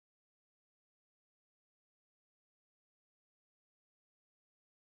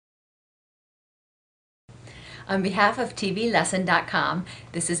On behalf of TVLesson.com,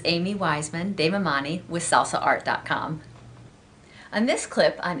 this is Amy Wiseman, de Mamani with SalsaArt.com. On this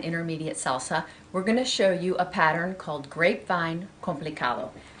clip on Intermediate Salsa, we're going to show you a pattern called Grapevine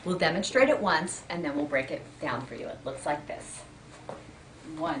Complicado. We'll demonstrate it once and then we'll break it down for you. It looks like this.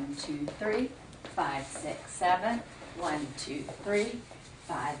 1, 2, 3, 5, 6, 7. 1, 2, 3,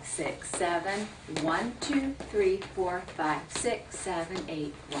 5, 6, 7. 1, 2, 3, 4, 5, 6, 7,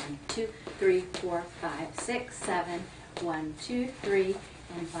 8. 1, 2, 3, 4, 5, 6, 7. 1, 2, 3,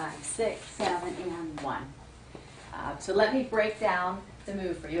 and 5, 6, 7, and 1. So let me break down the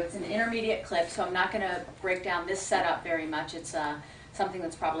move for you. It's an intermediate clip, so I'm not going to break down this setup very much. It's something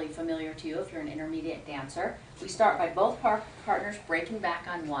that's probably familiar to you if you're an intermediate dancer. We start by both partners breaking back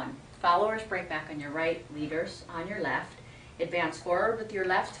on one. Followers break back on your right, leaders on your left. Advance forward with your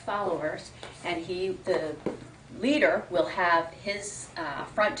left followers, and the leader will have his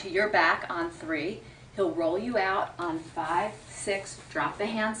front to your back on 3. He'll roll you out on 5, 6, drop the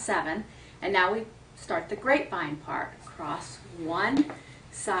hand 7, and now we start the grapevine part. Cross 1,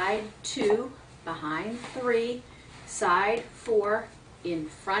 side 2, behind 3, side 4, in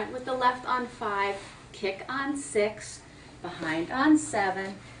front with the left on 5, kick on 6, behind on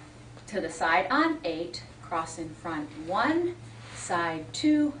 7, to the side on 8, cross in front 1, side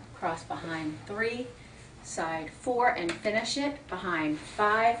 2, cross behind 3, side 4, and finish it behind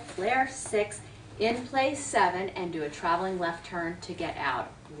 5, flare 6, in place 7, and do a traveling left turn to get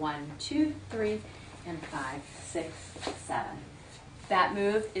out. 1, 2, 3, and 5, 6, 7. That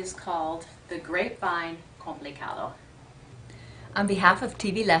move is called the Grapevine Complicado. On behalf of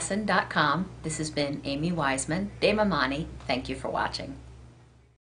TVLesson.com, this has been Amy Wiseman, de Mamani. Thank you for watching.